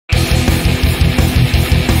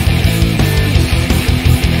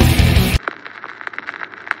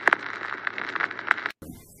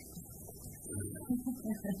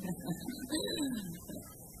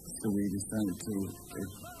down to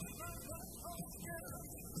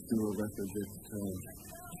do a record that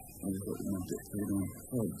I just what you want to dictate on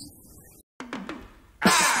folks.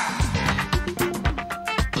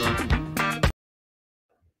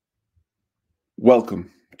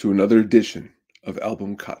 Welcome to another edition of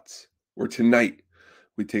Album Cuts, where tonight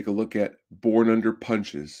we take a look at Born Under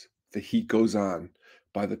Punches, The Heat Goes On,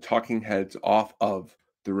 by the Talking Heads off of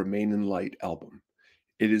the Remain in Light album.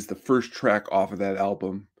 It is the first track off of that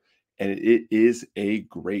album, and it is a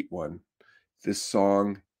great one. This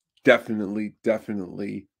song definitely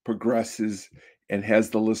progresses and has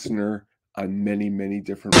the listener on many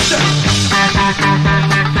different ways.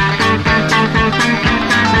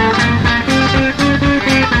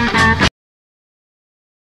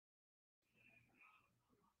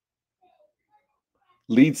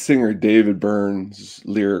 Lead singer David Byrne's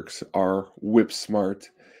lyrics are whip smart,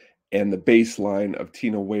 and the bass line of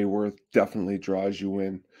Tina Wayworth definitely draws you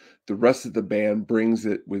in. The rest of the band brings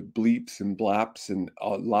it with bleeps and blaps and a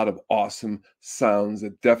lot of awesome sounds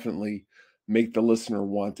that definitely make the listener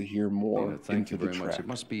want to hear more Thank into you very the track. much. It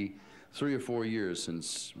must be 3 or 4 years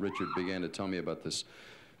since Richard began to tell me about this,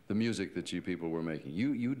 the music that you people were making.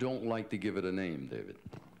 You don't like to give it a name, David?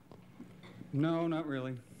 No, not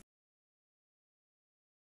really.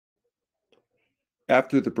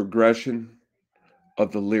 After the progression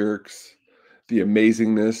of the lyrics, the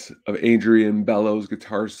amazingness of Adrian Bello's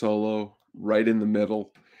guitar solo right in the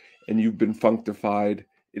middle, and you've been functified,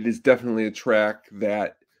 it is definitely a track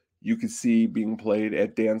that you could see being played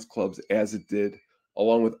at dance clubs as it did,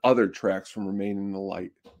 along with other tracks from Remain in the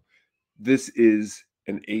Light. This is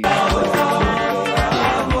an 80s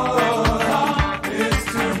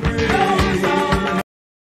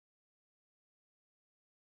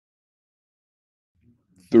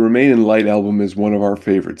The Remain in Light album is one of our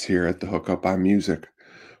favorites here at the Hookup on Music.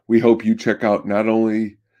 We hope you check out not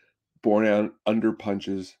only Born Under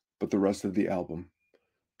Punches, but the rest of the album.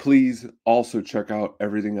 Please also check out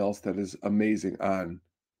everything else that is amazing on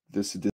this edition.